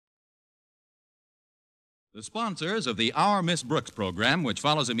The sponsors of the Our Miss Brooks program, which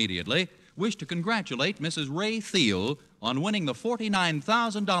follows immediately, wish to congratulate Mrs. Ray Thiel on winning the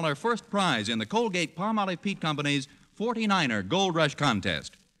 $49,000 first prize in the Colgate Palmolive Peat Company's 49er Gold Rush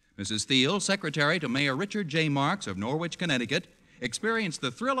contest. Mrs. Thiel, secretary to Mayor Richard J. Marks of Norwich, Connecticut, experienced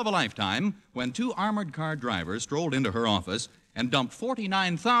the thrill of a lifetime when two armored car drivers strolled into her office and dumped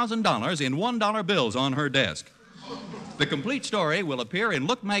 $49,000 in $1 bills on her desk. The complete story will appear in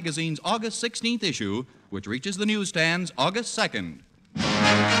Look magazine's August 16th issue, which reaches the newsstands August 2nd.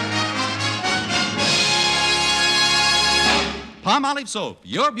 Palmolive Soap,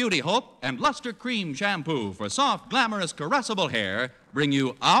 Your Beauty Hope, and Luster Cream Shampoo for soft, glamorous, caressable hair bring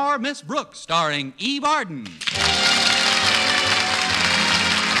you Our Miss Brooks, starring Eve Arden.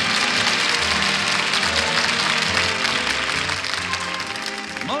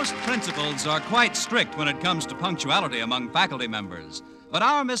 Most principals are quite strict when it comes to punctuality among faculty members. But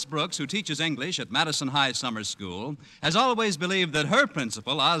our Miss Brooks, who teaches English at Madison High Summer School, has always believed that her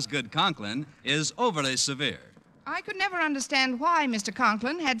principal, Osgood Conklin, is overly severe. I could never understand why Mr.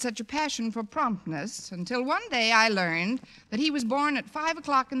 Conklin had such a passion for promptness until one day I learned that he was born at 5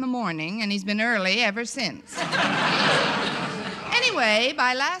 o'clock in the morning and he's been early ever since. Anyway,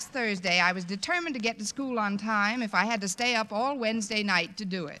 by last Thursday, I was determined to get to school on time if I had to stay up all Wednesday night to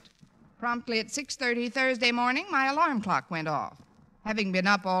do it. Promptly at 6:30 Thursday morning, my alarm clock went off. Having been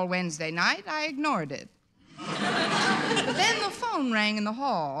up all Wednesday night, I ignored it. But then the phone rang in the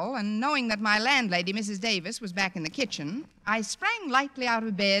hall, and knowing that my landlady, Mrs. Davis, was back in the kitchen, I sprang lightly out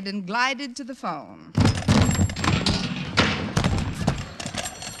of bed and glided to the phone.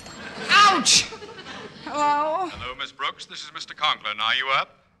 Ouch! Hello? Hello, Miss Brooks. This is Mr. Conklin. Are you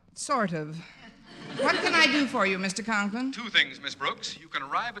up? Sort of. What can I do for you, Mr. Conklin? Two things, Miss Brooks. You can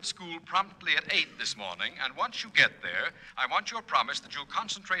arrive at school promptly at 8 this morning, and once you get there, I want your promise that you'll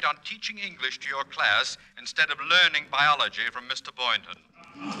concentrate on teaching English to your class instead of learning biology from Mr. Boynton.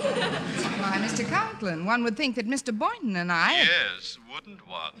 Why, Mr. Conklin, one would think that Mr. Boynton and I... Yes, wouldn't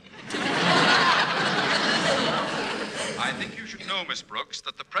one? I think you should know, Miss Brooks,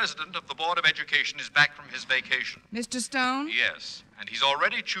 that the president of the Board of Education is back from his vacation. Mr. Stone? Yes, and he's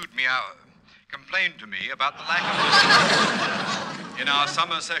already chewed me out... complained to me about the lack of discipline in our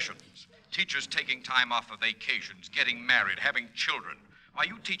summer sessions. Teachers taking time off for vacations, getting married, having children. Why,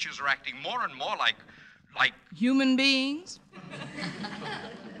 you teachers are acting more and more like... Human beings?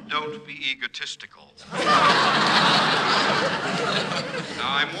 Don't be egotistical. Now,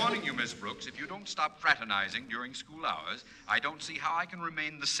 I'm warning you, Miss Brooks, if you don't stop fraternizing during school hours, I don't see how I can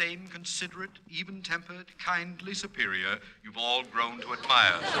remain the same considerate, even-tempered, kindly superior you've all grown to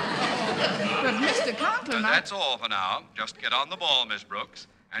admire. But, Mr. Conklin, That's all for now. Just get on the ball, Miss Brooks.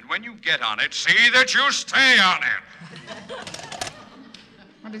 And when you get on it, see that you stay on it.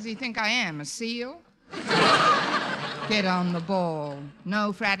 What does he think I am, a seal? Get on the ball.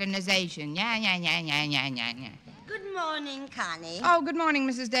 No fraternization. Yeah. Good morning, Connie. Oh, good morning,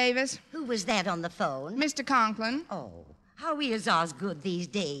 Mrs. Davis. Who was that on the phone? Mr. Conklin. Oh, how is Osgood these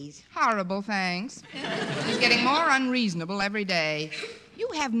days? Horrible, thanks. He's getting more unreasonable every day. You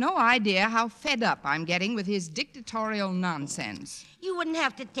have no idea how fed up I'm getting with his dictatorial nonsense. You wouldn't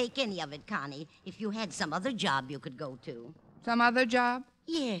have to take any of it, Connie, if you had some other job you could go to. Some other job?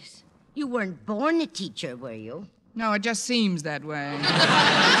 Yes. You weren't born a teacher, were you? No, it just seems that way.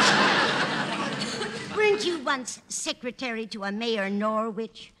 Weren't you once secretary to a Mayor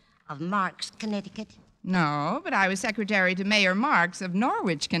Norwich of Marks, Connecticut? No, but I was secretary to Mayor Marks of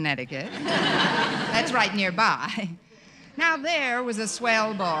Norwich, Connecticut. That's right nearby. Now, there was a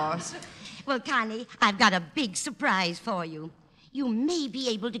swell boss. Well, Connie, I've got a big surprise for you. You may be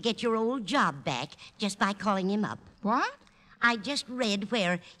able to get your old job back just by calling him up. What? I just read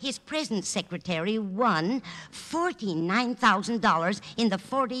where his present secretary won $49,000 in the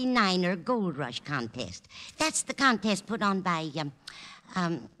 49er Gold Rush contest. That's the contest put on by,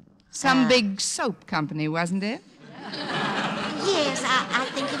 Some big soap company, wasn't it? Yes, I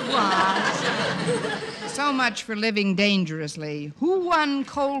think it was. So much for living dangerously. Who won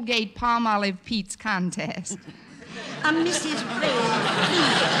Colgate Palmolive Pete's contest? Mrs. Ray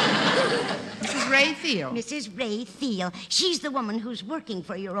Thiel. Mrs. Ray Thiel? Mrs. Ray Thiel. She's the woman who's working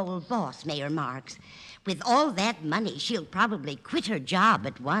for your old boss, Mayor Marks. With all that money, she'll probably quit her job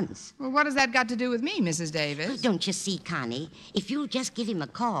at once. Well, what has that got to do with me, Mrs. Davis? Well, don't you see, Connie? If you'll just give him a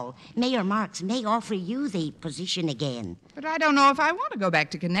call, Mayor Marks may offer you the position again. But I don't know if I want to go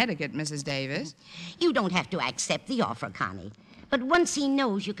back to Connecticut, Mrs. Davis. You don't have to accept the offer, Connie. But once he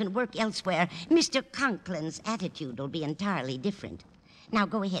knows you can work elsewhere, Mr. Conklin's attitude will be entirely different. Now,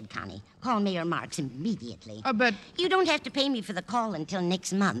 go ahead, Connie. Call Mayor Marks immediately. But... You don't have to pay me for the call until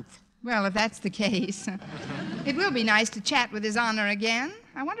next month. Well, if that's the case, it will be nice to chat with His Honor again.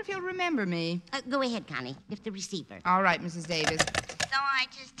 I wonder if he'll remember me. Go ahead, Connie. Lift the receiver. All right, Mrs. Davis. So I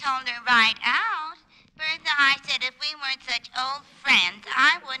just told her right out. Bertha, I said if we weren't such old friends,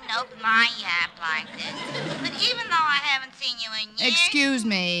 I wouldn't open my yap like this. But even though I haven't seen you in years... Excuse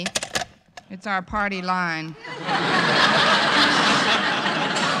me. It's our party line.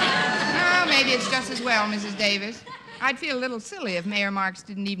 Oh, maybe it's just as well, Mrs. Davis. I'd feel a little silly if Mayor Marks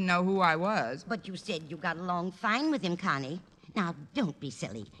didn't even know who I was. But you said you got along fine with him, Connie. Now, don't be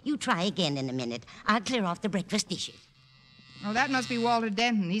silly. You try again in a minute. I'll clear off the breakfast dishes. Oh, that must be Walter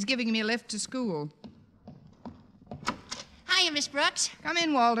Denton. He's giving me a lift to school. Hiya, Miss Brooks. Come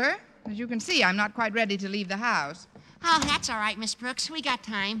in, Walter. As you can see, I'm not quite ready to leave the house. Oh, that's all right, Miss Brooks. We got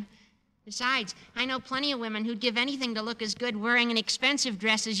time. Besides, I know plenty of women who'd give anything to look as good wearing an expensive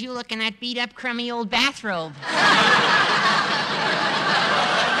dress as you look in that beat-up, crummy old bathrobe.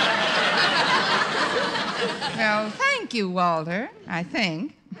 Well, thank you, Walter, I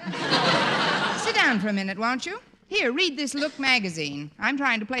think. Sit down for a minute, won't you? Here, read this Look magazine. I'm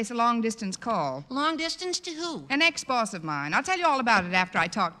trying to place a long-distance call. Long distance to who? An ex-boss of mine. I'll tell you all about it after I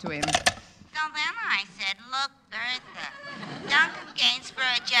talk to him. So then I said, look, Bertha, Duncan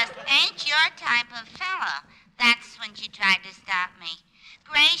Gainsborough just ain't your type of fellow. That's when she tried to stop me.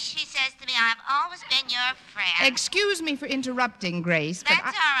 Grace, she says to me, I've always been your friend. Excuse me for interrupting, Grace, but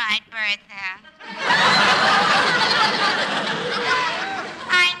That's all right, Bertha.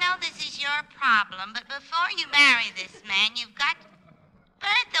 I know this is your problem, but before you marry this man, you've got...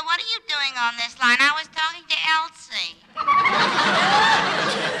 Bertha, what are you doing on this line? I was talking to Elsie.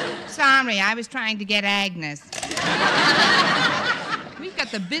 Sorry, I was trying to get Agnes. We've got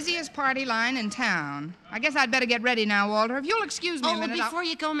the busiest party line in town. I guess I'd better get ready now, Walter. If you'll excuse me a minute... before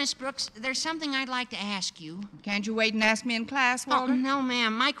you go, Miss Brooks, there's something I'd like to ask you. Can't you wait and ask me in class, Oh, Walter? no,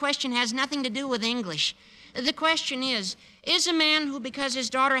 ma'am. My question has nothing to do with English. The question is a man who, because his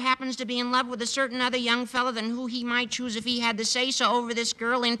daughter happens to be in love with a certain other young fella than who he might choose if he had the say-so over this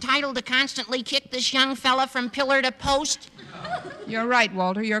girl, entitled to constantly kick this young fella from pillar to post? You're right,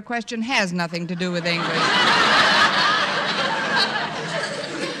 Walter. Your question has nothing to do with English.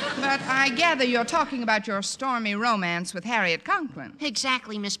 But I gather you're talking about your stormy romance with Harriet Conklin.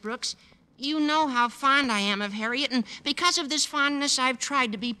 Exactly, Miss Brooks. You know how fond I am of Harriet, and because of this fondness, I've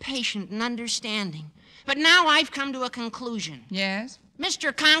tried to be patient and understanding. But now I've come to a conclusion. Yes?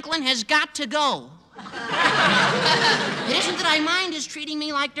 Mr. Conklin has got to go. It isn't that I mind his treating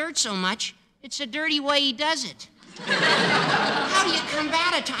me like dirt so much. It's the dirty way he does it. How do you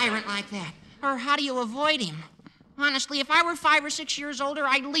combat a tyrant like that? Or how do you avoid him? Honestly, if I were 5 or 6 years older,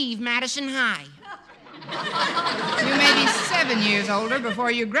 I'd leave Madison High. You may be 7 years older before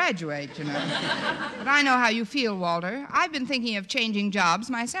you graduate, you know. But I know how you feel, Walter. I've been thinking of changing jobs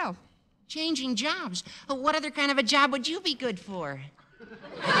myself. Changing jobs? What other kind of a job would you be good for?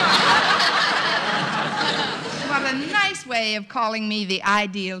 What a nice way of calling me the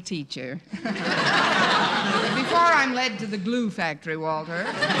ideal teacher. Before I'm led to the glue factory, Walter,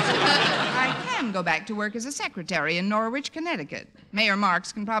 I can go back to work as a secretary in Norwich, Connecticut. Mayor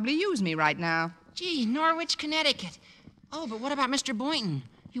Marks can probably use me right now. Gee, Norwich, Connecticut. Oh, but what about Mr. Boynton?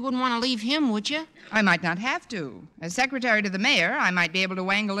 You wouldn't want to leave him, would you? I might not have to. As secretary to the mayor, I might be able to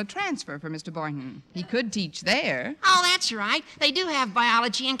wangle a transfer for Mr. Boynton. He could teach there. Oh, that's right. They do have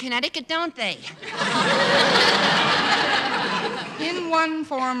biology in Connecticut, don't they? In one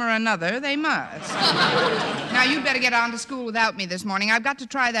form or another, they must. Now, you'd better get on to school without me this morning. I've got to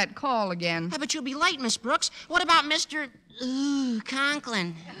try that call again. Yeah, but you'll be late, Miss Brooks. What about Mr.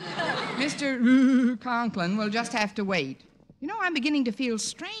 Conklin? Mr. Conklin will just have to wait. You know, I'm beginning to feel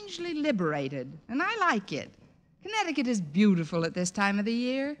strangely liberated, and I like it. Connecticut is beautiful at this time of the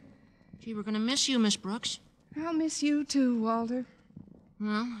year. Gee, we're going to miss you, Miss Brooks. I'll miss you too, Walter.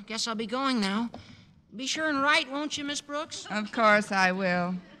 Well, I guess I'll be going now. Be sure and write, won't you, Miss Brooks? Of course I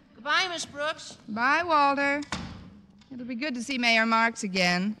will. Goodbye, Miss Brooks. Bye, Walter. It'll be good to see Mayor Marks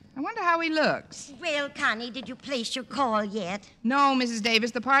again. I wonder how he looks. Well, Connie, did you place your call yet? No, Mrs. Davis,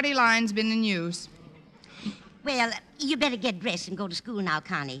 the party line's been in use. Well, you better get dressed and go to school now,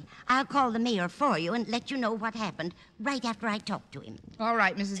 Connie. I'll call the mayor for you and let you know what happened right after I talk to him. All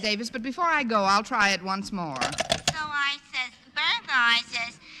right, Mrs. Davis, but before I go, I'll try it once more. So I says, Bertha, I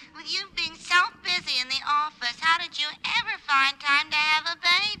says, with you being so busy in the office, how did you ever find time to have a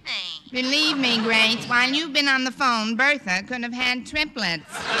baby? Believe me, Grace, while you've been on the phone, Bertha could have had triplets.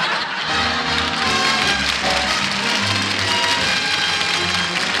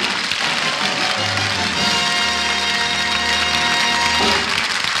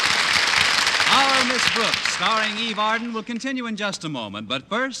 Our Miss Miss Brooks, starring Eve Arden, will continue in just a moment. But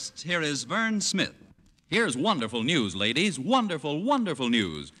first, here is Vern Smith. Here's wonderful news, ladies. Wonderful, wonderful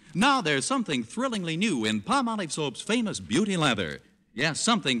news. Now there's something thrillingly new in Palmolive Soap's famous beauty lather. Yes,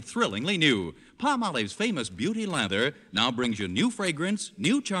 something thrillingly new. Palmolive's famous beauty lather now brings you new fragrance,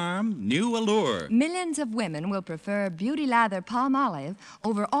 new charm, new allure. Millions of women will prefer Beauty Lather Palmolive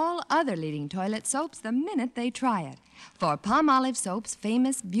over all other leading toilet soaps the minute they try it. For Palmolive Soap's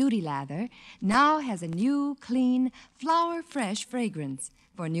famous Beauty Lather now has a new, clean, flower-fresh fragrance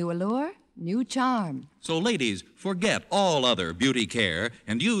for new allure, new charm. So, ladies, forget all other beauty care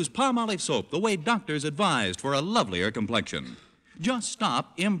and use Palmolive Soap the way doctors advised for a lovelier complexion. Just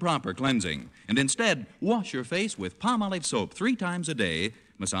stop improper cleansing and instead wash your face with Palmolive Soap 3 times a day,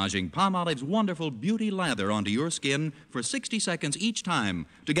 massaging Palmolive's wonderful beauty lather onto your skin for 60 seconds each time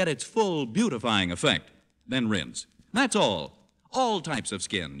to get its full beautifying effect. Then rinse. That's all. All types of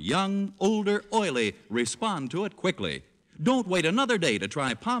skin, young, older, oily, respond to it quickly. Don't wait another day to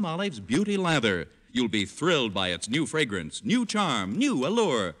try Palmolive's beauty lather. You'll be thrilled by its new fragrance, new charm, new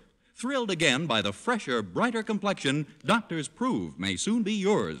allure. Thrilled again by the fresher, brighter complexion doctors prove may soon be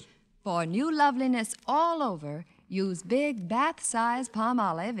yours. For new loveliness all over, use big bath-size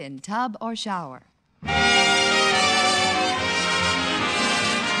Palmolive in tub or shower.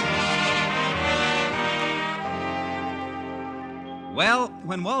 Well,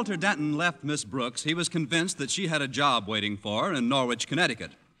 when Walter Denton left Miss Brooks, he was convinced that she had a job waiting for her in Norwich,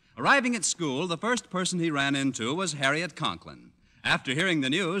 Connecticut. Arriving at school, the first person he ran into was Harriet Conklin. After hearing the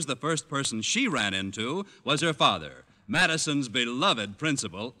news, the first person she ran into was her father, Madison's beloved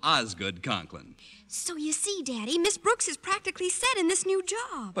principal, Osgood Conklin. So you see, Daddy, Miss Brooks is practically set in this new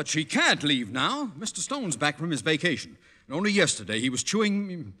job. But she can't leave now. Mr. Stone's back from his vacation. And only yesterday he was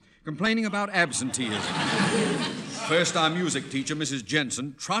complaining about absenteeism. First, our music teacher, Mrs.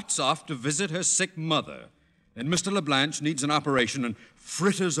 Jensen, trots off to visit her sick mother. Then Mr. LeBlanche needs an operation and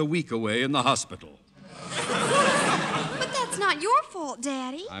fritters a week away in the hospital. It's not your fault,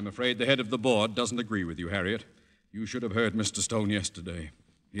 Daddy. I'm afraid the head of the board doesn't agree with you, Harriet. You should have heard Mr. Stone yesterday.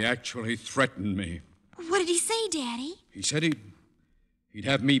 He actually threatened me. What did he say, Daddy? He said he'd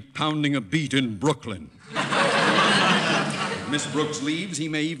have me pounding a beat in Brooklyn. If Miss Brooks leaves, he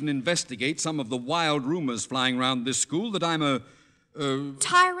may even investigate some of the wild rumors flying around this school that I'm a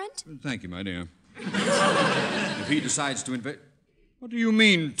tyrant? Thank you, my dear. If he decides to What do you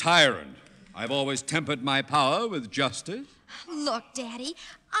mean, tyrant? I've always tempered my power with justice. Look, Daddy,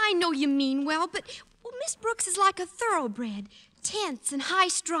 I know you mean well, but Miss Brooks is like a thoroughbred, tense and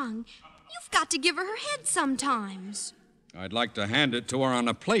high-strung. You've got to give her head sometimes. I'd like to hand it to her on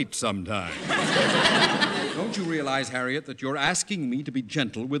a plate sometime. Don't you realize, Harriet, that you're asking me to be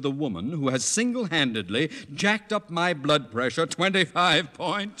gentle with a woman who has single-handedly jacked up my blood pressure 25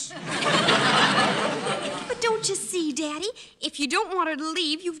 points? But don't you see, Daddy? If you don't want her to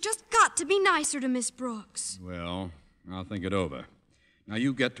leave, you've just got to be nicer to Miss Brooks. Well, I'll think it over. Now,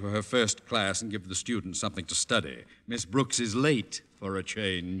 you get to her first class and give the students something to study. Miss Brooks is late for a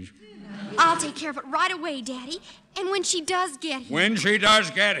change. I'll take care of it right away, Daddy. And when she does get here... When she does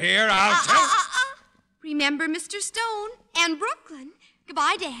get here, I'll tell... Remember Mr. Stone and Brooklyn.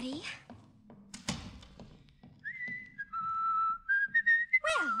 Goodbye, Daddy.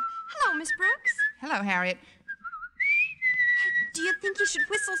 Well, hello, Miss Brooks. Hello, Harriet. Do you think you should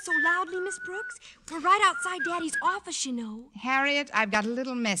whistle so loudly, Miss Brooks? We're right outside Daddy's office, you know. Harriet, I've got a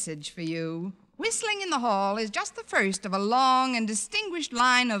little message for you. Whistling in the hall is just the first of a long and distinguished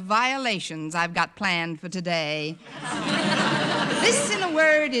line of violations I've got planned for today. This, in a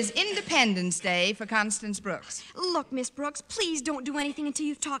word, is Independence Day for Constance Brooks. Look, Miss Brooks, please don't do anything until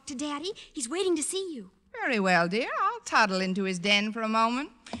you've talked to Daddy. He's waiting to see you. Very well, dear. I'll toddle into his den for a moment.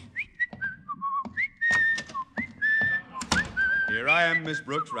 Here I am, Miss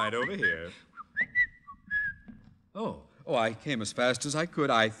Brooks, right over here. Oh, I came as fast as I could.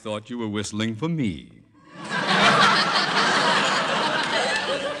 I thought you were whistling for me.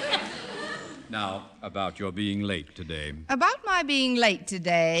 Now, about your being late today. About my being late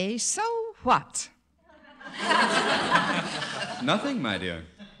today, so what? Nothing, my dear.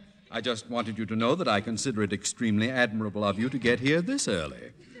 I just wanted you to know that I consider it extremely admirable of you to get here this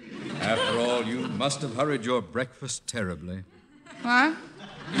early. After all, you must have hurried your breakfast terribly. What?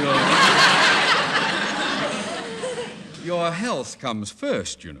 Your health comes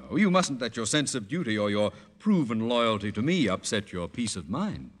first, you know. You mustn't let your sense of duty or your proven loyalty to me upset your peace of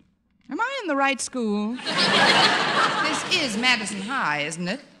mind. Am I in the right school? This is Madison High, isn't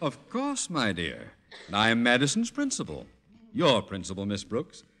it? Of course, my dear. And I am Madison's principal. Your principal, Miss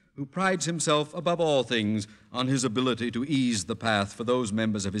Brooks, who prides himself above all things on his ability to ease the path for those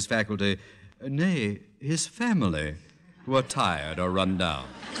members of his faculty Nay, his family, who are tired or run down.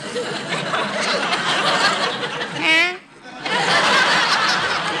 Huh?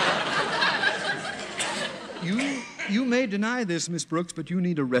 You may deny this, Miss Brooks, but you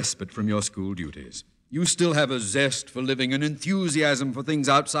need a respite from your school duties. You still have a zest for living, an enthusiasm for things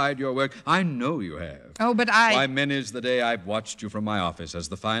outside your work. I know you have. Oh, but I... Why, many's the day I've watched you from my office as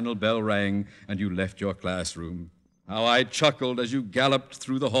the final bell rang and you left your classroom. How I chuckled as you galloped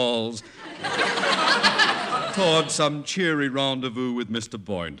through the halls toward some cheery rendezvous with Mr.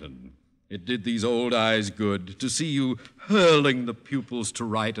 Boynton. It did these old eyes good to see you hurling the pupils to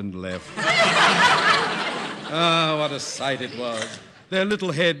right and left. Ah, what a sight it was. Their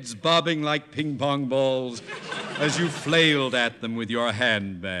little heads bobbing like ping-pong balls as you flailed at them with your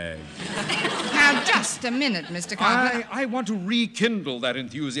handbag. Now, just a minute, Mr. Conklin. I want to rekindle that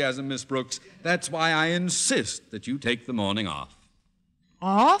enthusiasm, Miss Brooks. That's why I insist that you take the morning off.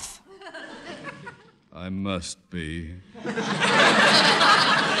 Off? I must be.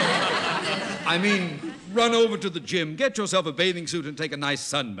 I mean, run over to the gym, get yourself a bathing suit, and take a nice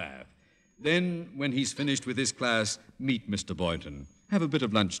sunbath. Then, when he's finished with his class, meet Mr. Boynton. Have a bit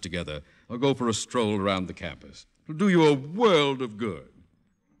of lunch together, or go for a stroll around the campus. It'll do you a world of good.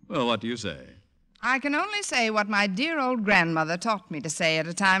 Well, what do you say? I can only say what my dear old grandmother taught me to say at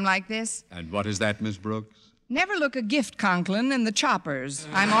a time like this. And what is that, Miss Brooks? Never look a gift, Conklin, in the choppers.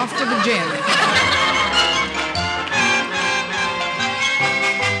 I'm off to the gym.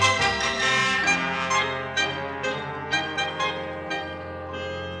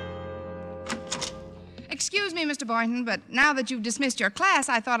 Excuse me, Mr. Boynton, but now that you've dismissed your class,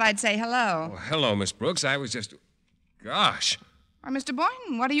 I thought I'd say hello. Oh, hello, Miss Brooks. I was just... Gosh. Why, Mr.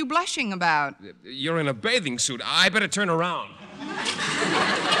 Boynton, what are you blushing about? You're in a bathing suit. I better turn around.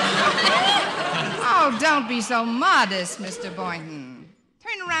 Oh, don't be so modest, Mr. Boynton.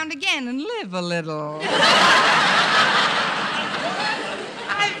 Turn around again and live a little.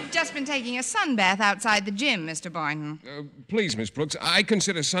 I've just been taking a sunbath outside the gym, Mr. Boynton. Please, Miss Brooks, I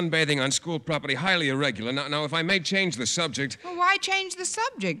consider sunbathing on school property highly irregular. Now, if I may change the subject... Well, why change the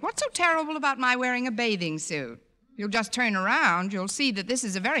subject? What's so terrible about my wearing a bathing suit? If you'll just turn around, you'll see that this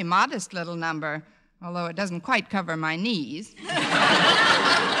is a very modest little number, although it doesn't quite cover my knees.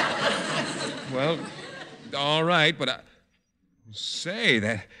 Well, all right, but say,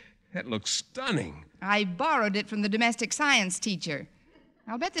 that looks stunning. I borrowed it from the domestic science teacher.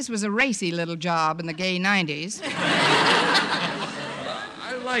 I'll bet this was a racy little job in the gay 90s.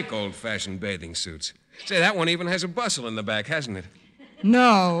 I like old-fashioned bathing suits. Say, that one even has a bustle in the back, hasn't it?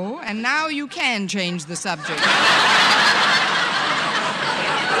 No, and now you can change the subject.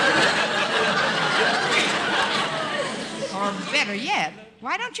 Or better yet,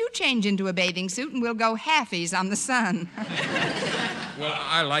 why don't you change into a bathing suit and we'll go halfies on the sun? Well,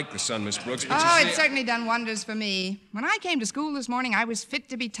 I like the sun, Miss Brooks, but Oh, you see... it's certainly done wonders for me. When I came to school this morning, I was fit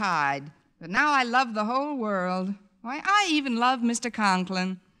to be tied. But now I love the whole world. Why, I even love Mr.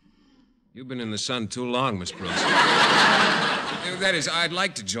 Conklin. You've been in the sun too long, Miss Brooks. That is, I'd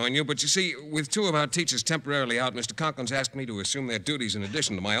like to join you, but you see, with two of our teachers temporarily out, Mr. Conklin's asked me to assume their duties in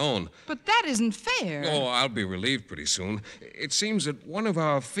addition to my own. But that isn't fair. Oh, I'll be relieved pretty soon. It seems that one of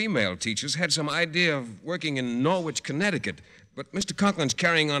our female teachers had some idea of working in Norwich, Connecticut, but Mr. Conklin's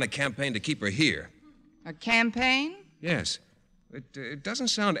carrying on a campaign to keep her here. A campaign? Yes. It doesn't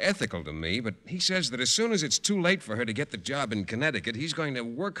sound ethical to me, but he says that as soon as it's too late for her to get the job in Connecticut, he's going to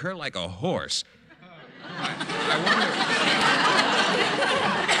work her like a horse. I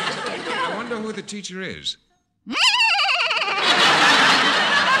wonder who the teacher is.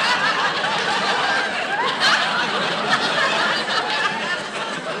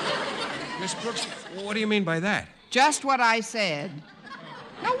 Miss Brooks, what do you mean by that? Just what I said.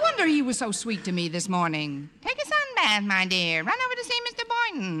 No wonder he was so sweet to me this morning. Take a sunbath, my dear. Run over to see Mr.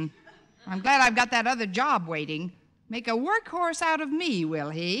 Boynton. I'm glad I've got that other job waiting. Make a workhorse out of me, will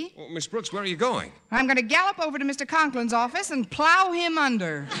he? Well, Miss Brooks, where are you going? I'm going to gallop over to Mr. Conklin's office and plow him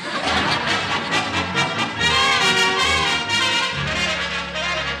under.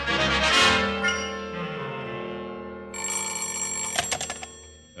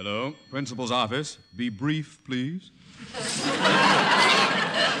 Hello, principal's office. Be brief, please.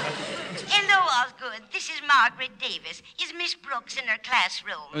 Hello, Osgood. This is Margaret Davis. Is Miss Brooks in her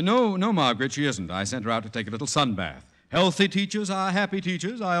classroom? No, Margaret, she isn't. I sent her out to take a little sunbath. Healthy teachers are happy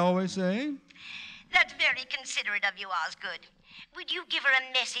teachers, I always say. That's very considerate of you, Osgood. Would you give her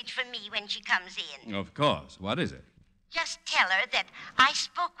a message for me when she comes in? Of course. What is it? Just tell her that I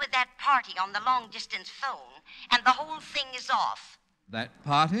spoke with that party on the long-distance phone, and the whole thing is off. That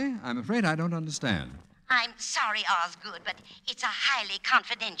party? I'm afraid I don't understand. I'm sorry, Osgood, but it's a highly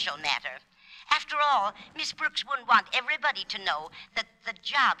confidential matter. After all, Miss Brooks wouldn't want everybody to know that the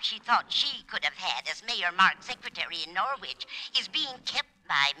job she thought she could have had as Mayor Mark's secretary in Norwich is being kept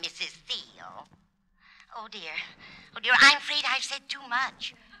by Mrs. Thiel. Oh, dear. Oh, dear, I'm afraid I've said too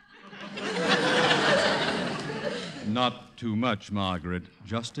much. Not too much, Margaret.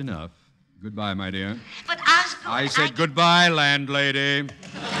 Just enough. Goodbye, my dear. But Osgood, I said goodbye, landlady.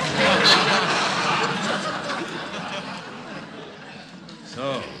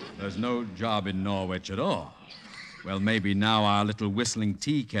 So, there's no job in Norwich at all. Well, maybe now our little whistling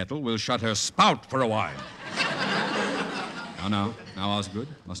tea kettle will shut her spout for a while. Now, Osgood,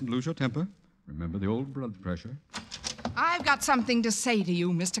 mustn't lose your temper. Remember the old blood pressure. I've got something to say to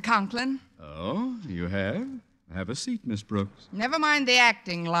you, Mr. Conklin. Oh, you have? Have a seat, Miss Brooks. Never mind the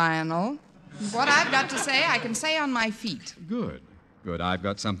acting, Lionel. What I've got to say, I can say on my feet. Good. I've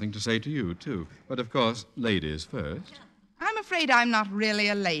got something to say to you, too. But, of course, ladies first. I'm afraid I'm not really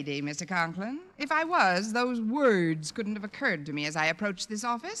a lady, Mr. Conklin. If I was, those words couldn't have occurred to me as I approached this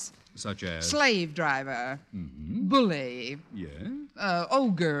office. Such as? Slave driver. Mm-hmm. Bully. Yeah?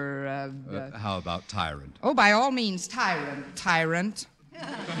 Ogre. How about tyrant? Oh, by all means, tyrant. Tyrant.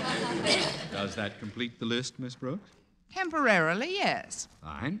 Does that complete the list, Miss Brooks? Temporarily, yes.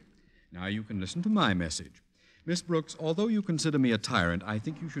 Fine. Now you can listen to my message. Miss Brooks, although you consider me a tyrant, I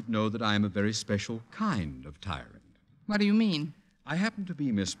think you should know that I am a very special kind of tyrant. What do you mean? I happen to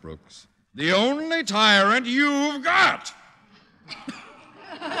be, Miss Brooks, the only tyrant you've got.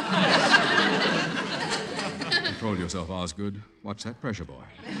 Control yourself, Osgood. Watch that pressure, boy.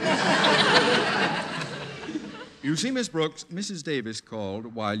 You see, Miss Brooks, Mrs. Davis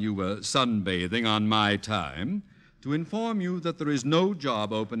called while you were sunbathing on my time to inform you that there is no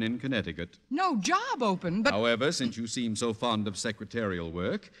job open in Connecticut. No job open, but... However, since you seem so fond of secretarial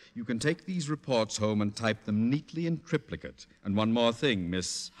work, you can take these reports home and type them neatly in triplicate. And one more thing,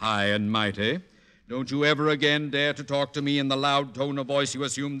 Miss High and Mighty. Don't you ever again dare to talk to me in the loud tone of voice you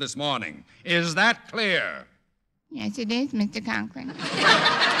assumed this morning. Is that clear? Yes, it is, Mr. Conklin.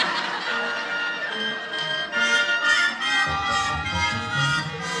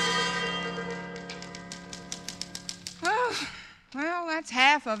 Well, that's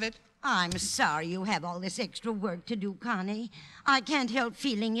half of it. I'm sorry you have all this extra work to do, Connie. I can't help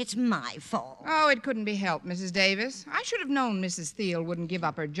feeling it's my fault. Oh, it couldn't be helped, Mrs. Davis. I should have known Mrs. Thiel wouldn't give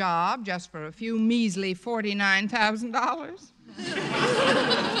up her job just for a few measly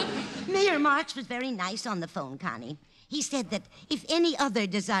 $49,000. Mayor Marks was very nice on the phone, Connie. He said that if any other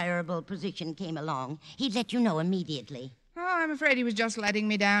desirable position came along, he'd let you know immediately. Oh, I'm afraid he was just letting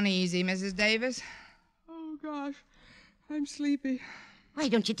me down easy, Mrs. Davis. Oh, gosh. I'm sleepy. Why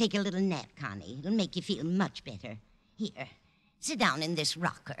don't you take a little nap, Connie? It'll make you feel much better. Here, sit down in this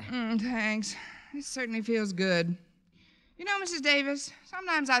rocker. Thanks. This certainly feels good. You know, Mrs. Davis,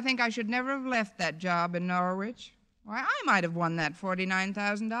 sometimes I think I should never have left that job in Norwich. Why, I might have won that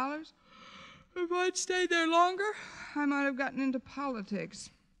 $49,000. If I'd stayed there longer, I might have gotten into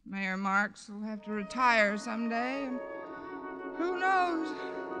politics. Mayor Marks will have to retire someday, and who knows,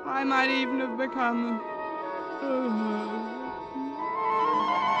 I might even have become...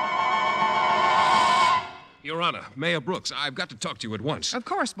 Your Honor, Mayor Brooks, I've got to talk to you at once. Of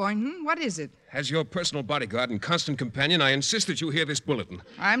course, Boynton. What is it? As your personal bodyguard and constant companion, I insist that you hear this bulletin.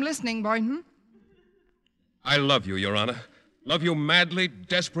 I'm listening, Boynton. I love you, Your Honor. Love you madly,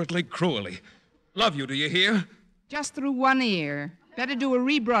 desperately, cruelly. Love you, do you hear? Just through one ear. Better do a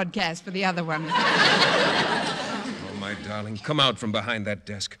rebroadcast for the other one. Oh, my darling, come out from behind that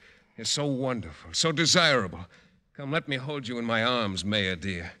desk. You're so wonderful, so desirable. Come, let me hold you in my arms, Mayor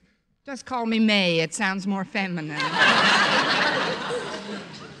dear. Just call me May. It sounds more feminine.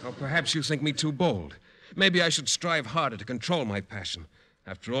 Or perhaps you think me too bold. Maybe I should strive harder to control my passion.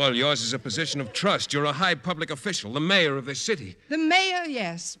 After all, yours is a position of trust. You're a high public official, the mayor of this city. The mayor,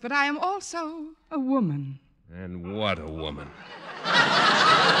 yes, but I am also a woman. And what a woman.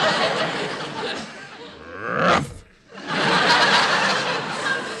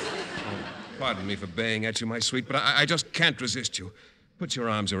 Pardon me for baying at you, my sweet, but I just can't resist you. Put your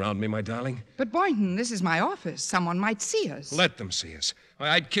arms around me, my darling. But, Boynton, this is my office. Someone might see us. Let them see us.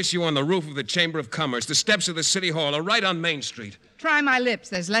 I'd kiss you on the roof of the Chamber of Commerce, the steps of the City Hall, or right on Main Street. Try my lips.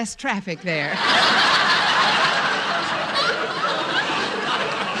 There's less traffic there.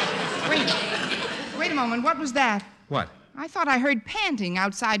 Wait a moment. What was that? What? I thought I heard panting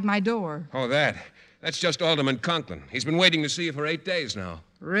outside my door. Oh, that. That's just Alderman Conklin. He's been waiting to see you for 8 days now.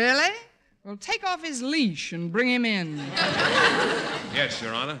 Really? Well, take off his leash and bring him in. Yes,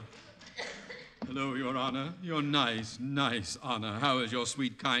 Your Honor. Hello, Your Honor. Your nice honor. How is your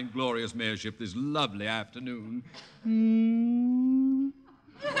sweet, kind, glorious mayorship this lovely afternoon?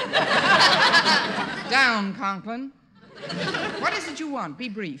 Down, Conklin. What is it you want? Be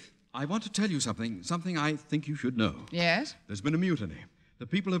brief. I want to tell you something I think you should know. Yes? There's been a mutiny. The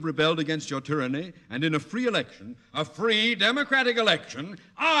people have rebelled against your tyranny, and in a free election, a free democratic election,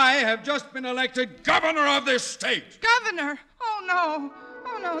 I have just been elected governor of this state. Governor? Oh, no.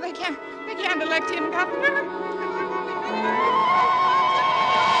 Oh, no, they can't elect him governor.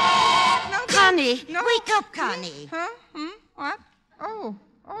 No, Connie, no. wake up, Connie. Huh? What? Oh,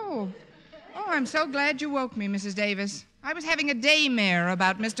 I'm so glad you woke me, Mrs. Davis. I was having a daymare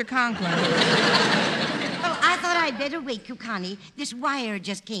about Mr. Conklin. Oh, I thought I'd better wake you, Connie. This wire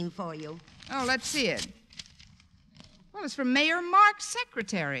just came for you. Oh, let's see it. Well, it's from Mayor Mark's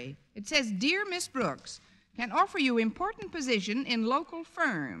secretary. It says, Dear Miss Brooks, can offer you important position in local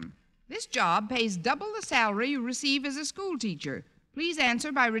firm. This job pays double the salary you receive as a school teacher. Please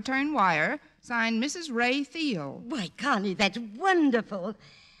answer by return wire. Signed, Mrs. Ray Thiel. Why, Connie, that's wonderful.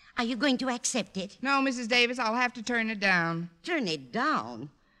 Are you going to accept it? No, Mrs. Davis, I'll have to turn it down. Turn it down?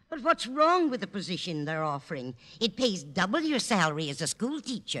 But what's wrong with the position they're offering? It pays double your salary as a school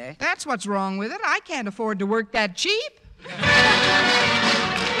teacher. That's what's wrong with it. I can't afford to work that cheap. Eve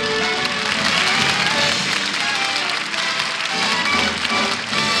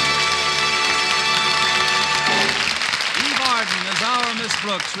Arden as our Miss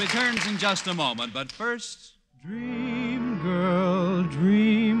Brooks returns in just a moment, but first... Dream girl,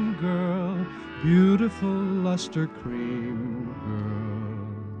 beautiful luster cream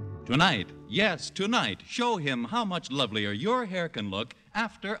girl. Tonight, yes, tonight, show him how much lovelier your hair can look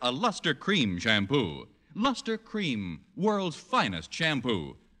after a Luster Cream shampoo. Luster Cream, world's finest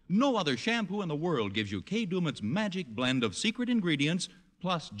shampoo. No other shampoo in the world gives you Kay Daumit's magic blend of secret ingredients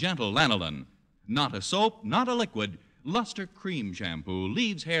plus gentle lanolin. Not a soap, not a liquid. Luster Cream shampoo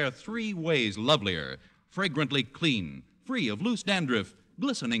leaves hair 3 ways lovelier. Fragrantly clean, free of loose dandruff,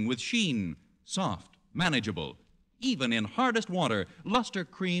 glistening with sheen, soft, manageable. Even in hardest water, Luster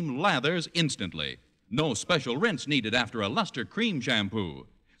Cream lathers instantly. No special rinse needed after a Luster Cream shampoo.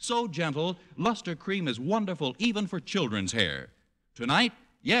 So gentle, Luster Cream is wonderful even for children's hair. Tonight,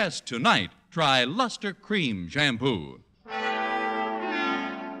 yes, tonight, try Luster Cream shampoo.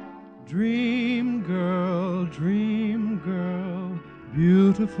 Dream girl,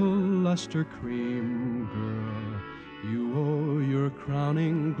 beautiful luster cream girl. You owe your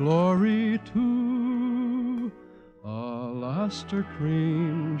crowning glory to a luster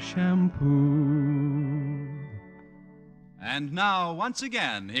cream shampoo. And now, once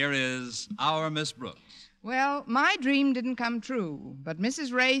again, here is our Miss Brooks. Well, my dream didn't come true, but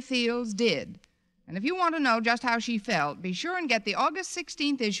Mrs. Ray Thiel's did. And if you want to know just how she felt, be sure and get the August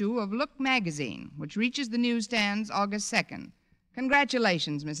 16th issue of Look magazine, which reaches the newsstands August 2nd.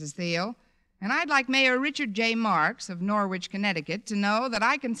 Congratulations, Mrs. Thiel. And I'd like Mayor Richard J. Marks of Norwich, Connecticut, to know that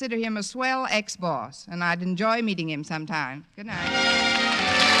I consider him a swell ex-boss, and I'd enjoy meeting him sometime. Good night.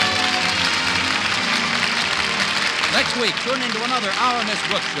 Next week, tune into another Our Miss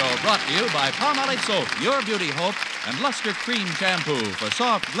Brooks show brought to you by Palmolive Soap, Your Beauty Hope, and Luster Cream Shampoo for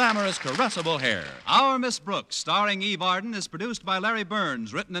soft, glamorous, caressable hair. Our Miss Brooks, starring Eve Arden, is produced by Larry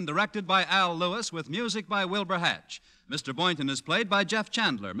Burns, written and directed by Al Lewis, with music by Wilbur Hatch. Mr. Boynton is played by Jeff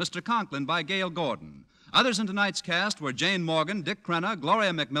Chandler, Mr. Conklin by Gail Gordon. Others in tonight's cast were Jane Morgan, Dick Crenna,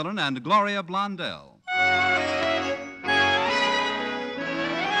 Gloria McMillan, and Gloria Blondell.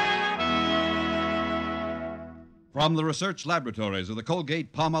 From the research laboratories of the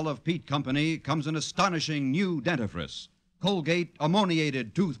Colgate-Palmolive Peat Company comes an astonishing new dentifrice, Colgate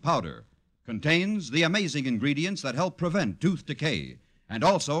Ammoniated Tooth Powder. Contains the amazing ingredients that help prevent tooth decay, and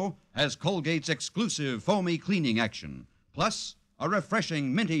also has Colgate's exclusive foamy cleaning action, plus a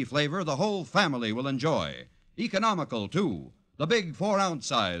refreshing minty flavor the whole family will enjoy. Economical, too. The big 4-ounce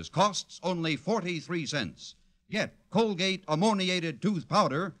size costs only 43 cents. Get Colgate Ammoniated Tooth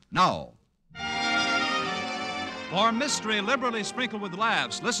Powder now. For mystery liberally sprinkled with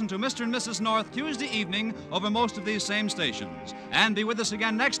laughs, listen to Mr. and Mrs. North Tuesday evening over most of these same stations. And be with us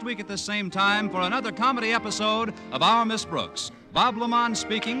again next week at the same time for another comedy episode of Our Miss Brooks. Bob Lamont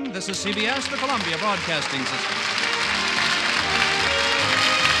speaking. This is CBS, the Columbia Broadcasting System.